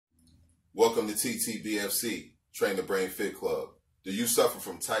Welcome to TTBFC, Train the Brain Fit Club. Do you suffer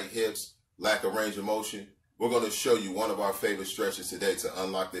from tight hips, lack of range of motion? We're going to show you one of our favorite stretches today to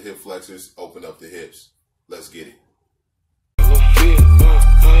unlock the hip flexors, open up the hips. Let's get it. Yeah,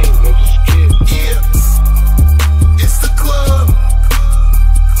 it's the club.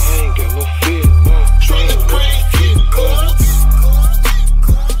 I ain't got no fear. Train the Brain Fit Club.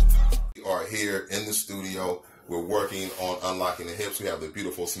 We are here in the studio. We're working on unlocking the hips. We have the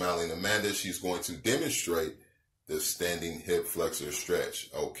beautiful smiling Amanda. She's going to demonstrate the standing hip flexor stretch.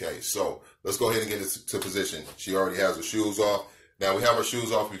 Okay, so let's go ahead and get it to position. She already has her shoes off. Now we have our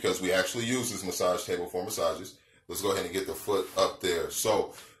shoes off because we actually use this massage table for massages. Let's go ahead and get the foot up there.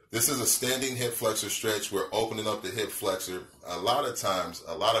 So this is a standing hip flexor stretch. We're opening up the hip flexor. A lot of times,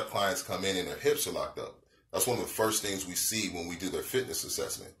 a lot of clients come in and their hips are locked up. That's one of the first things we see when we do their fitness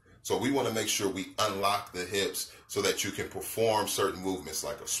assessment. So we want to make sure we unlock the hips so that you can perform certain movements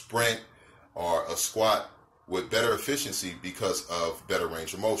like a sprint or a squat with better efficiency because of better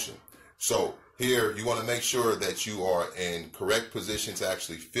range of motion. So here you want to make sure that you are in correct position to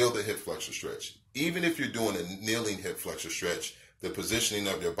actually feel the hip flexor stretch. Even if you're doing a kneeling hip flexor stretch, the positioning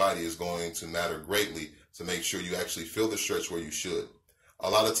of your body is going to matter greatly to make sure you actually feel the stretch where you should. A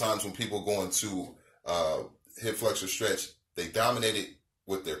lot of times when people go into hip flexor stretch, they dominate it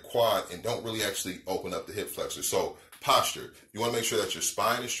with their quad and don't really actually open up the hip flexor. So posture, you want to make sure that your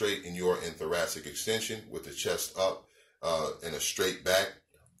spine is straight and you're in thoracic extension with the chest up and a straight back.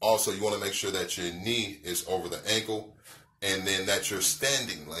 Also, you want to make sure that your knee is over the ankle and then that your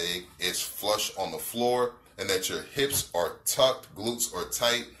standing leg is flush on the floor and that your hips are tucked, glutes are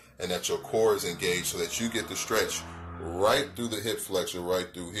tight, and that your core is engaged so that you get the stretch right through the hip flexor,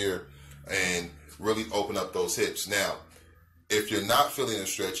 right through here, and really open up those hips. Now, if you're not feeling a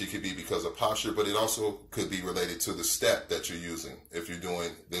stretch, it could be because of posture, but it also could be related to the step that you're using if you're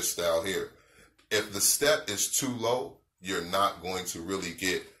doing this style here. If the step is too low, you're not going to really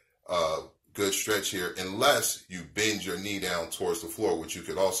get a good stretch here unless you bend your knee down towards the floor, which you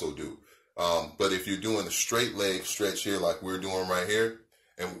could also do. But if you're doing a straight leg stretch here like we're doing right here,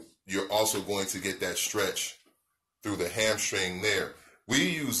 and you're also going to get that stretch through the hamstring there. We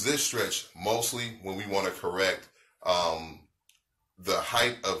use this stretch mostly when we want to correct the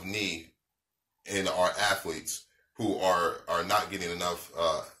height of knee in our athletes who are not getting enough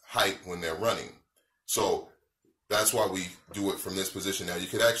height when they're running. So that's why we do it from this position. Now you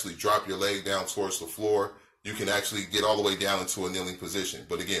could actually drop your leg down towards the floor. You can actually get all the way down into a kneeling position.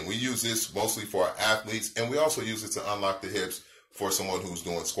 But again, we use this mostly for our athletes, and we also use it to unlock the hips for someone who's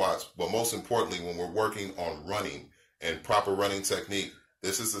doing squats. But most importantly, when we're working on running and proper running technique,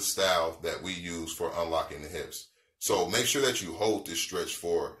 this is the style that we use for unlocking the hips. So make sure that you hold this stretch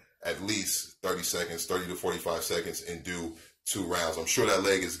for at least 30 seconds, 30 to 45 seconds, and do 2 rounds. I'm sure that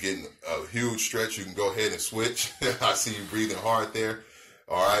leg is getting a huge stretch. You can go ahead and switch. I see you breathing hard there.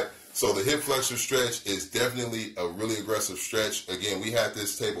 All right. So the hip flexor stretch is definitely a really aggressive stretch. Again, we had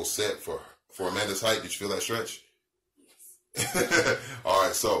this table set for Amanda's height. Did you feel that stretch? Yes. All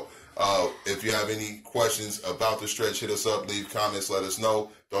right. So if you have any questions about the stretch, hit us up, leave comments, let us know.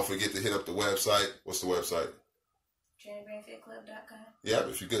 Don't forget to hit up the website. What's the website? TrainTheBrainFitClub.com. Yeah,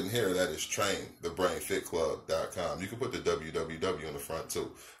 if you couldn't hear that, it's TrainTheBrainFitClub.com. You can put the www on the front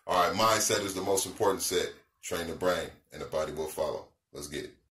too. All right, mindset is the most important set. Train the brain, and the body will follow. Let's get it.